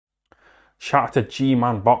Shout out to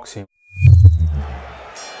G-Man Boxing.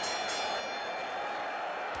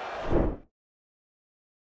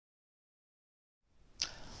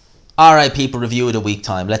 Alright people, review of the week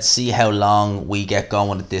time. Let's see how long we get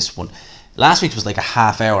going with this one. Last week was like a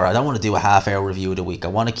half hour. I don't want to do a half hour review of the week. I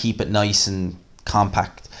want to keep it nice and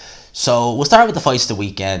compact. So we'll start with the fights of the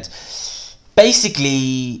weekend.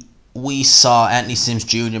 Basically, we saw Anthony Sims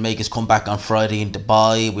Jr. make his comeback on Friday in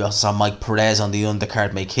Dubai. We also saw Mike Perez on the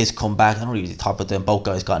undercard make his comeback. I don't really talk about them. Both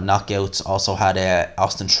guys got knockouts. Also had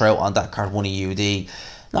Austin Trout on that card, won a UD.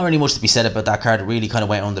 Not really much to be said about that card. It really kind of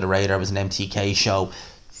went under the radar. It was an MTK show.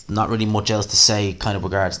 Not really much else to say kind of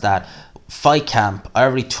regards that. Fight camp, I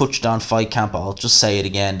already touched on fight camp, I'll just say it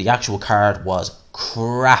again. The actual card was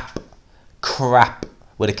crap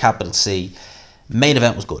with a capital C. Main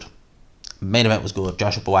event was good.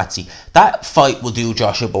 Joshua Buatsi. That fight will do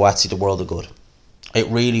Joshua Buatsi the world of good. It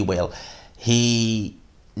really will. He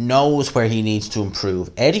knows where he needs to improve.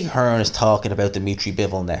 Eddie Hearn is talking about Dimitri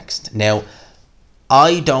Bivol next. Now,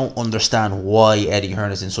 I don't understand why Eddie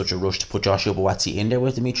Hearn is in such a rush to put Joshua Buatsi in there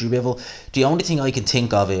with Dimitri Bivol. The only thing I can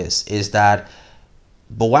think of is that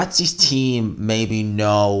Buatsi's team maybe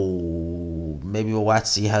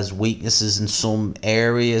Buatsi has weaknesses in some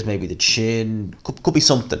areas, maybe the chin, could be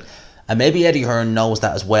something. And maybe Eddie Hearn knows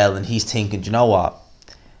that as well, and he's thinking, you know what?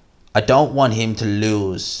 I don't want him to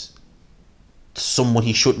lose to someone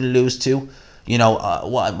he shouldn't lose to. You know,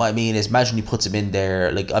 what I mean is, imagine he puts him in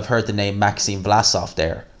there. Like, I've heard the name Maxim Vlasov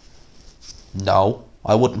there. No,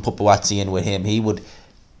 I wouldn't put Buatsi in with him.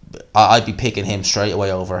 I'd be picking him straight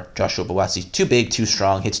away over Joshua Buatsi. Too big, too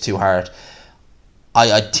strong, hits too hard.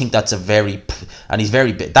 I think that's he's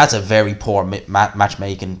very big. That's a very poor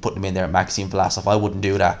matchmaking, putting him in there at Maxim Vlasov. I wouldn't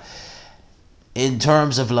do that. In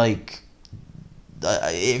terms of, like,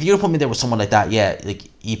 if you put me there with someone like that, yeah, like,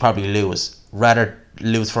 you probably lose. Rather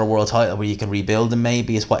lose for a world title where you can rebuild them,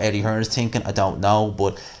 maybe, is what Eddie Hearn is thinking. I don't know,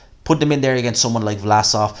 but put them in there against someone like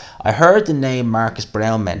Vlasov. I heard the name Marcus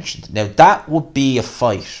Brown mentioned. Now, that would be a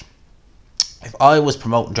fight. If I was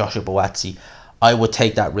promoting Joshua Buatsi, I would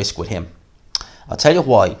take that risk with him. I'll tell you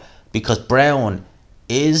why. Because Brown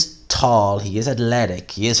is tall, he is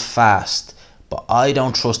athletic, he is fast, but I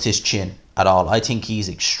don't trust his chin at all. I think he's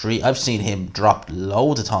extreme. I've seen him drop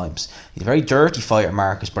loads of times. He's a very dirty fighter,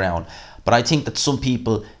 Marcus Brown. But I think that some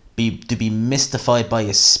people be mystified by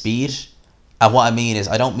his speed. And what I mean is,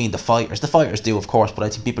 I don't mean the fighters. The fighters do, of course, but I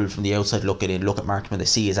think people from the outside look at Marcus when they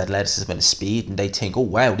see his athleticism and his speed, and they think, oh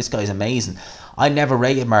wow, this guy's amazing. I never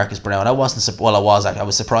rated Marcus Brown. I was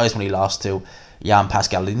surprised when he lost to Jan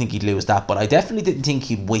Pascal. I didn't think he'd lose that, but I definitely didn't think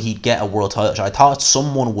he'd get a world title shot. I thought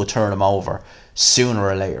someone would turn him over sooner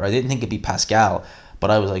or later. I didn't think it'd be Pascal, but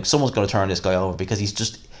I was like, someone's going to turn this guy over, because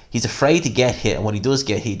he's afraid to get hit, and when he does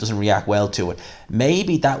get hit, he doesn't react well to it.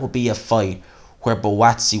 Maybe that would be a fight where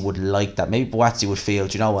Buatsi would like that. Maybe Buatsi would feel,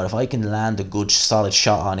 do you know what, if I can land a good solid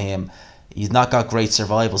shot on him, he's not got great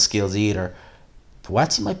survival skills either.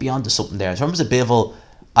 Buatsi might be onto something there. In terms of Bivol,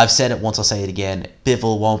 I've said it once, I'll say it again.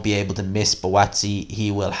 Bivol won't be able to miss Buatsi. He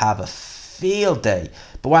will have a field day.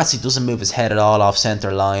 Buatsi doesn't move his head at all off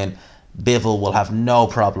centre line. Bivol will have no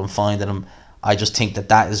problem finding him. I just think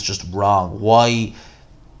that is just wrong. Why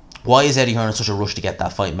is Eddie Hearn in such a rush to get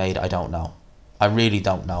that fight made? I don't know. I really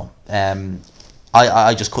don't know.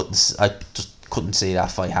 I just couldn't see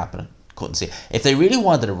that fight happening. Couldn't see it. If they really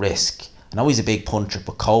wanted a risk, I know he's a big puncher,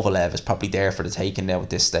 but Kovalev is probably there for the taking now at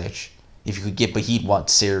this stage. If you could get, but he'd want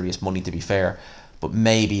serious money, to be fair. But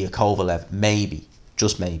maybe a Kovalev, maybe,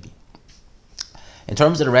 just maybe. In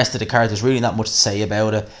terms of the rest of the card, there's really not much to say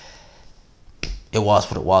about it. It was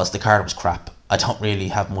what it was. The card was crap. I don't really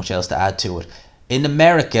have much else to add to it. In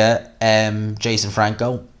America, Jason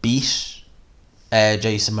Franco beat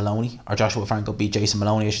Jason Maloney, or Joshua Franco beat Jason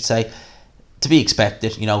Maloney, I should say. To be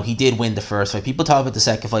expected, you know, he did win the first fight. People talk about the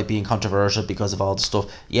second fight being controversial because of all the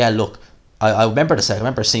stuff. Yeah, look, I remember the second. I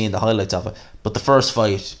remember seeing the highlights of it. But the first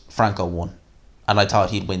fight, Franco won, and I thought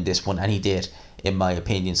he'd win this one, and he did, in my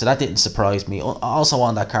opinion. So that didn't surprise me. Also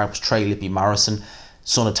on that card was Trey Lippy Morrison,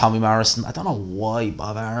 son of Tommy Morrison. I don't know why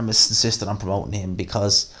Bob Arum is insisted on promoting him,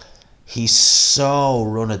 because he's so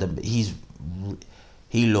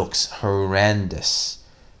he looks horrendous,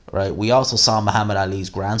 right? We also saw Muhammad Ali's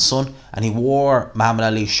grandson, and he wore Muhammad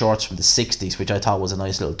Ali's shorts from the 60s, which I thought was a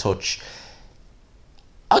nice little touch.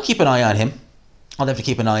 I'll keep an eye on him. I'll have to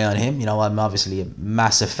keep an eye on him. You know, I'm obviously a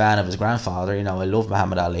massive fan of his grandfather. You know, I love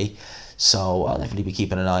Muhammad Ali, so I'll definitely be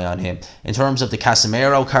keeping an eye on him. In terms of the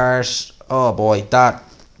Casemiro card, oh boy, that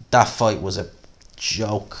fight was a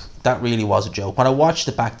joke. That really was a joke. When I watched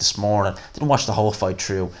it back this morning, didn't watch the whole fight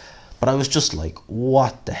through, but I was just like,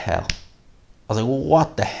 what the hell? I was like, well,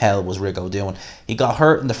 what the hell was Rigo doing? He got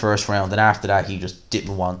hurt in the first round, and after that, he just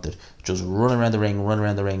didn't want it. Just run around the ring, run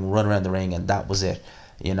around the ring, run around the ring, and that was it.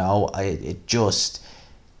 You know,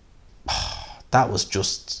 that was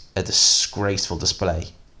just a disgraceful display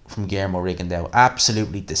from Guillermo Rigondeaux.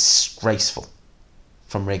 Absolutely disgraceful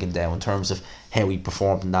from Rigondeaux in terms of how he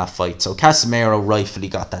performed in that fight. So Casimero rightfully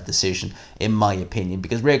got that decision, in my opinion,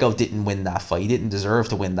 because Rigo didn't win that fight. He didn't deserve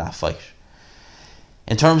to win that fight.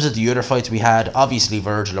 In terms of the other fights we had, obviously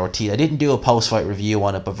Vergil Ortiz. I didn't do a post-fight review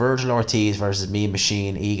on it, but Vergil Ortiz versus Mean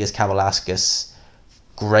Machine, Igas Kavelaskas,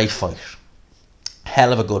 great fight.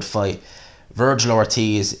 Hell of a good fight. Vergil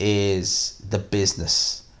Ortiz is the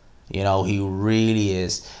business. You know, he really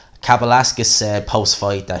is. Kavelaskas said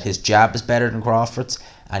post-fight that his jab is better than Crawford's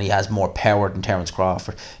and he has more power than Terence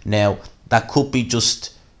Crawford. Now, that could be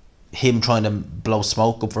just him trying to blow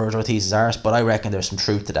smoke up Vergil Ortiz's arse, but I reckon there's some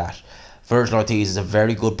truth to that. Vergil Ortiz is a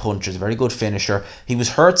very good puncher, is a very good finisher. He was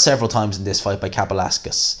hurt several times in this fight by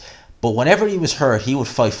Kavelaskas, but whenever he was hurt, he would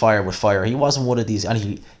fight fire with fire. He wasn't one of these, and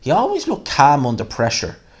he always looked calm under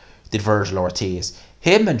pressure, did Vergil Ortiz.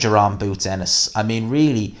 Him and Jerome Boots Ennis, I mean,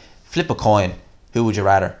 really, flip a coin. Who would you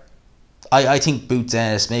rather? I think Boots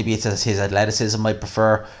Ennis, maybe it's his athleticism I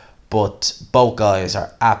prefer, but both guys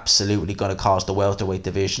are absolutely going to cause the welterweight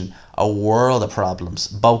division a world of problems.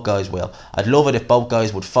 Both guys will. I'd love it if both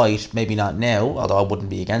guys would fight, maybe not now, although I wouldn't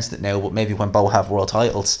be against it now, but maybe when both have world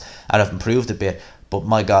titles and have improved a bit. But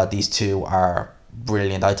my God, these two are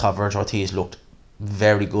brilliant. I thought Vergil Ortiz looked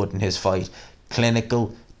very good in his fight.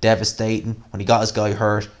 Clinical, devastating. When he got his guy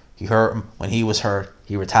hurt, he hurt him. When he was hurt,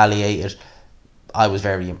 he retaliated. I was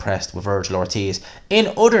very impressed with Vergil Ortiz.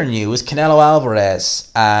 In other news, Canelo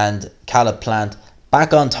Alvarez and Caleb Plant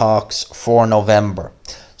back on talks for November.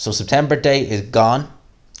 So September date is gone.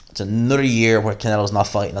 It's another year where Canelo's not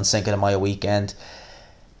fighting on Cinco de Mayo weekend.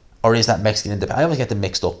 Or is that Mexican Independence? I always get them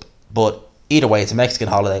mixed up. But either way, it's a Mexican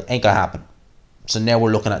holiday. Ain't gonna happen. So now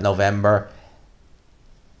we're looking at November.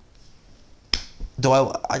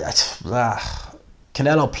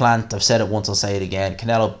 Canelo Plant, I've said it once, I'll say it again.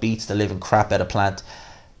 Canelo beats the living crap out of Plant,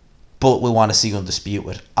 but we want to see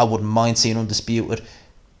Undisputed. I wouldn't mind seeing Undisputed.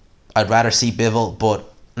 I'd rather see Bivol, but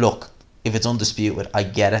look, if it's Undisputed, I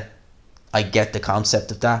get it. I get the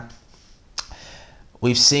concept of that.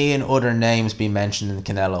 We've seen other names being mentioned in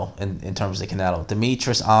Canelo, in terms of Canelo.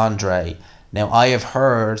 Demetrius Andre. Now, I have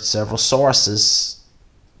heard several sources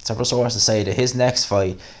say that his next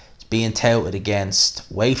fight is being touted against,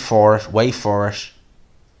 wait for it,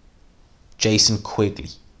 Jason Quigley.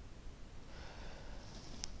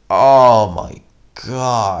 Oh my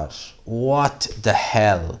God. What the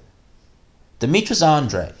hell? Demetrius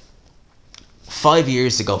Andre, 5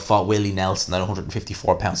 years ago, fought Willie Nelson at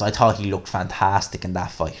 154 pounds. I thought he looked fantastic in that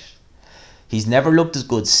fight. He's never looked as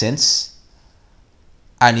good since.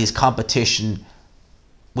 And his competition,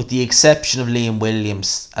 with the exception of Liam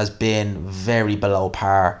Williams, has been very below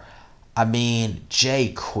par. I mean,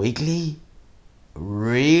 Jay Quigley?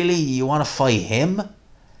 Really? You want to fight him?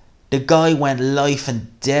 The guy went life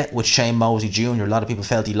and death with Shane Mosley Jr. A lot of people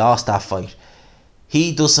felt he lost that fight.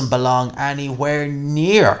 He doesn't belong anywhere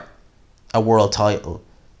near a world title.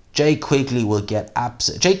 Jay Quigley will get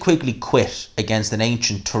absolute. Jay Quigley quit against an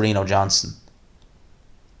ancient Torino Johnson.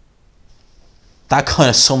 That kind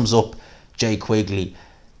of sums up Jay Quigley.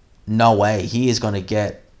 No way. He is going to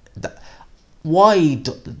get... Why?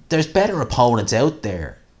 There's better opponents out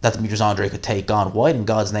there that Demetrius Andre could take on. Why in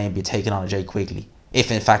God's name be taking on a Jay Quigley?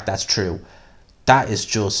 If in fact that's true. That is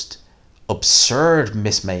just absurd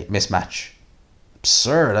mismatch.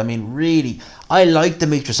 Absurd. I mean, really. I like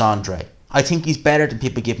Demetrius Andre. I think he's better than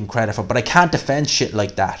people give him credit for, but I can't defend shit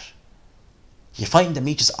like that. You're fighting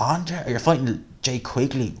Demetrius Andre or you're fighting Jay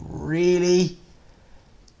Quigley? Really?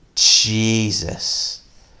 Jesus.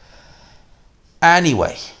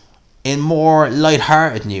 Anyway, in more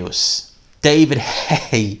light-hearted news, David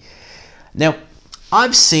Haye. Now,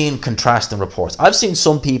 I've seen contrasting reports. I've seen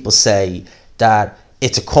some people say that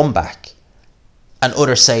it's a comeback and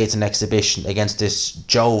others say it's an exhibition against this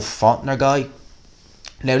Joe Fontner guy.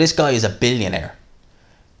 Now, this guy is a billionaire.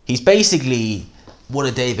 He's basically one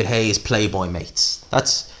of David Haye's Playboy mates.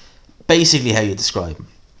 That's basically how you describe him.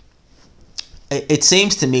 It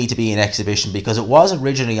seems to me to be an exhibition because it was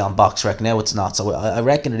originally on BoxRec. Now it's not. So I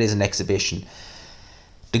reckon it is an exhibition.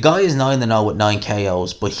 The guy is 9-0 with 9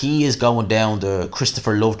 KOs, but he is going down the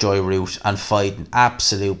Christopher Lovejoy route and fighting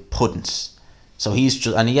absolute puddings. So he's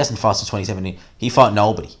just, and he hasn't fought since 2017. He fought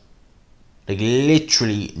nobody. Like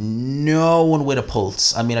literally no one with a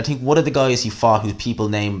pulse. I mean, I think one of the guys he fought whose people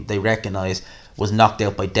name they recognise was knocked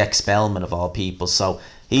out by Dex Spellman of all people. So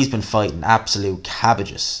he's been fighting absolute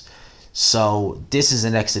cabbages. So this is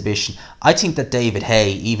an exhibition. I think that David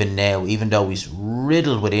Haye, even now, even though he's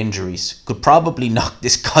riddled with injuries, could probably knock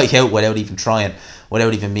this guy out without even trying,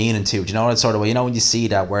 without even meaning to. Do you know what sort of way? You know when you see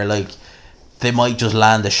that where like they might just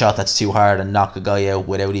land a shot that's too hard and knock a guy out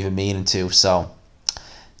without even meaning to. So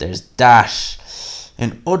there's that.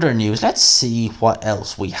 In other news, let's see what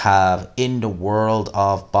else we have in the world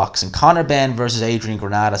of boxing. Conor Benn versus Adrian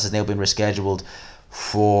Granados has now been rescheduled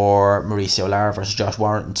for Mauricio Lara versus Josh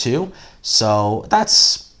Warrington too. So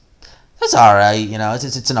that's alright, you know,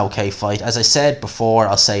 it's an okay fight. As I said before,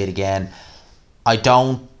 I'll say it again. I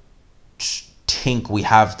don't think we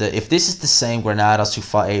have if this is the same Granados who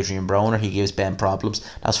fought Adrian Broner, he gives Ben problems.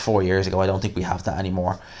 That's 4 years ago. I don't think we have that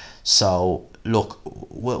anymore. So look,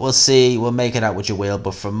 we'll see. We'll make it out what you will.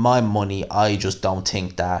 But for my money, I just don't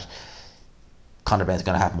think that Conor Benn's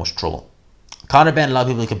going to have much trouble. Conor Benn, a lot of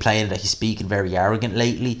people complaining that he's speaking very arrogant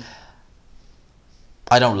lately.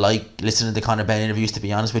 I don't like listening to Conor Benn interviews, to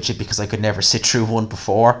be honest with you, because I could never sit through one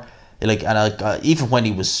before. Like, and even when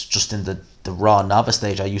he was just in the raw novice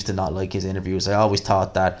stage, I used to not like his interviews. I always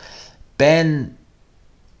thought that Ben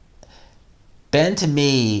to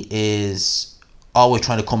me is always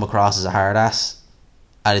trying to come across as a hard ass,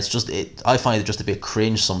 and it's just I find it just a bit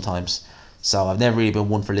cringe sometimes. So I've never really been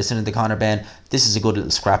one for listening to Conor Benn. This is a good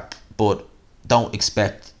little scrap, but don't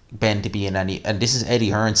expect Ben to be in any, and this is Eddie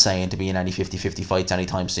Hearn saying, to be in any 50-50 fights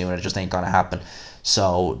anytime soon. It just ain't gonna happen.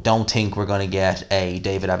 So don't think we're gonna get a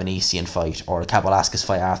David Avanesian fight or a Kabalaskas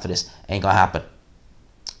fight after this. Ain't gonna happen.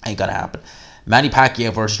 Ain't gonna happen. Manny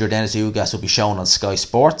Pacquiao versus Yordenis Ugas will be shown on Sky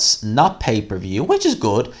Sports, not pay-per-view, which is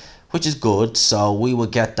good. So we will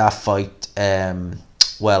get that fight.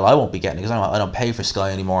 Well, I won't be getting it because I don't pay for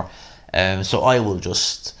Sky anymore. So I will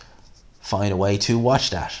just find a way to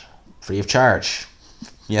watch that free of charge.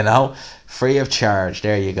 You know, free of charge.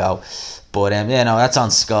 There you go. But yeah, no, that's on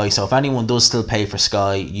Sky. So if anyone does still pay for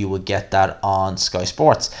Sky, you would get that on Sky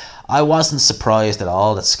Sports. I wasn't surprised at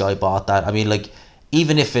all that Sky bought that. I mean, like,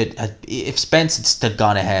 even if Spence had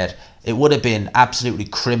gone ahead, it would have been absolutely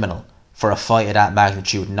criminal for a fight of that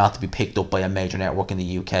magnitude not to be picked up by a major network in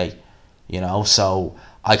the UK. You know, so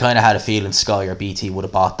I kind of had a feeling Sky or BT would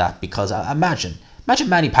have bought that, because imagine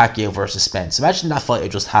Manny Pacquiao versus Spence. Imagine that fight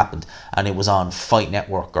had just happened and it was on Fight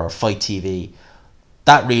Network or Fight TV.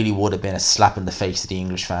 That really would have been a slap in the face to the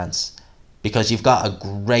English fans, because you've got a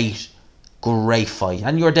great fight,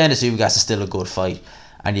 and Yordenis Ugas is still a good fight,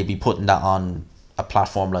 and you'd be putting that on a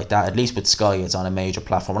platform like that. At least with Sky, it's on a major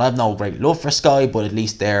platform, and I have no great love for Sky, but at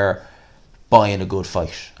least they're buying a good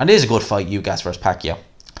fight, and it is a good fight. Ugas versus Pacquiao.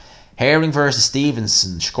 Herring versus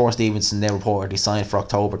Stevenson. Shakur Stevenson now reportedly signed for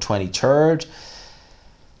October 23rd.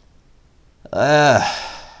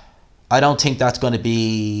 I don't think that's going to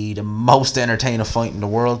be the most entertaining fight in the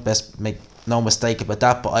world. Make no mistake about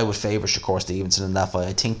that. But I would favour Shakur Stevenson in that fight.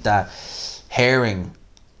 I think that Herring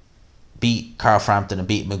beat Carl Frampton and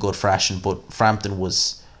beat him in good fashion, but Frampton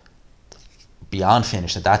was beyond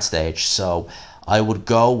finished at that stage. So I would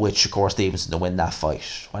go with Shakur Stevenson to win that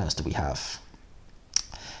fight. What else do we have?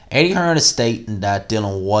 Eddie Hearn is stating that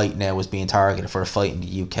Dylan White now is being targeted for a fight in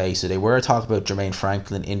the UK. So they were talking about Jermaine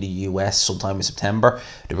Franklin in the US sometime in September.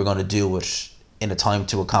 They were going to do it in a time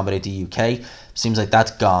to accommodate the UK. Seems like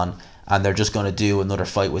that's gone, and they're just going to do another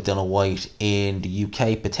fight with Dylan White in the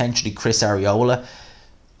UK, potentially Chris Arreola.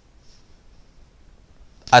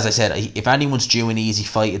 As I said, if anyone's due an easy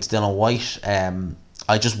fight, it's Dylan White.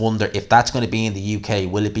 I just wonder if that's going to be in the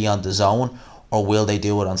UK. Will it be on DAZN, or will they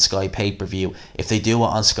do it on Sky pay-per-view? If they do it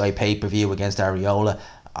on Sky pay-per-view against Arreola,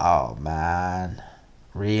 oh man,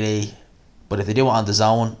 really? But if they do it on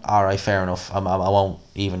DAZN, alright, fair enough. I won't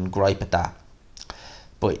even gripe at that.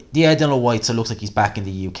 But yeah, Dylan White, so it looks like he's back in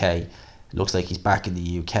the UK.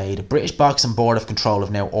 The British Boxing Board of Control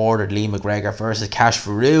have now ordered Lee McGregor versus Cash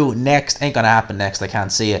Farouk next. Ain't going to happen next, I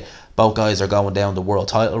can't see it. Both guys are going down the world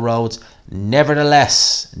title roads.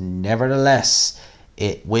 Nevertheless,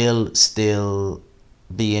 it will still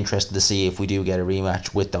be interesting to see if we do get a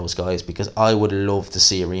rematch with those guys, because I would love to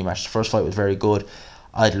see a rematch. The first fight was very good.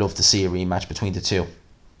 I'd love to see a rematch between the two.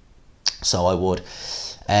 So I would.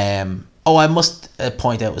 I must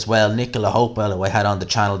point out as well, Nicola Hopewell, who I had on the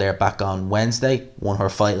channel there back on Wednesday, won her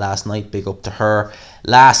fight last night. Big up to her.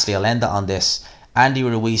 Lastly, I'll end it on this. Andy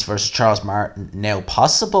Ruiz versus Charles Martin, now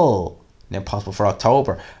possible for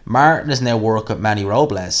October. Martin is now working with Manny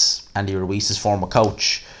Robles, Andy Ruiz's former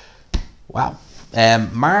coach. Wow.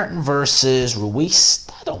 Martin versus Ruiz,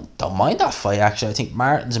 I don't mind that fight actually. I think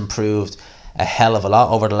Martin's improved a hell of a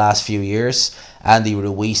lot over the last few years. Andy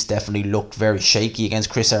Ruiz definitely looked very shaky against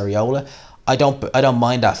Chris Arreola. I don't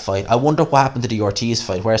mind that fight. I wonder what happened to the Ortiz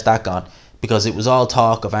fight. Where's that gone? because it was all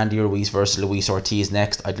talk of Andy Ruiz versus Luis Ortiz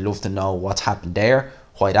next. I'd love to know what's happened there,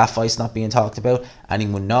 why that fight's not being talked about.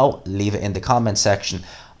 Anyone know? Leave it in the comment section.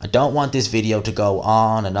 I don't want this video to go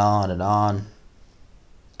on and on and on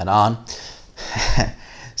and on.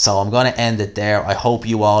 So I'm going to end it there. I hope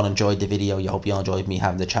you all enjoyed the video. I hope you all enjoyed me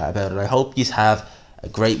having the chat about it. I hope you have a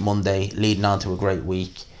great Monday leading on to a great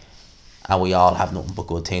week. And we all have nothing but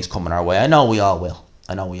good things coming our way. I know we all will.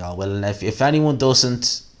 I know we all will. And if anyone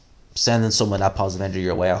doesn't, sending some of that positive energy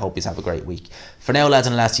your way, I hope you have a great week. For now, lads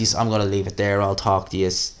and lassies, I'm going to leave it there. I'll talk to you.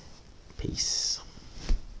 Peace.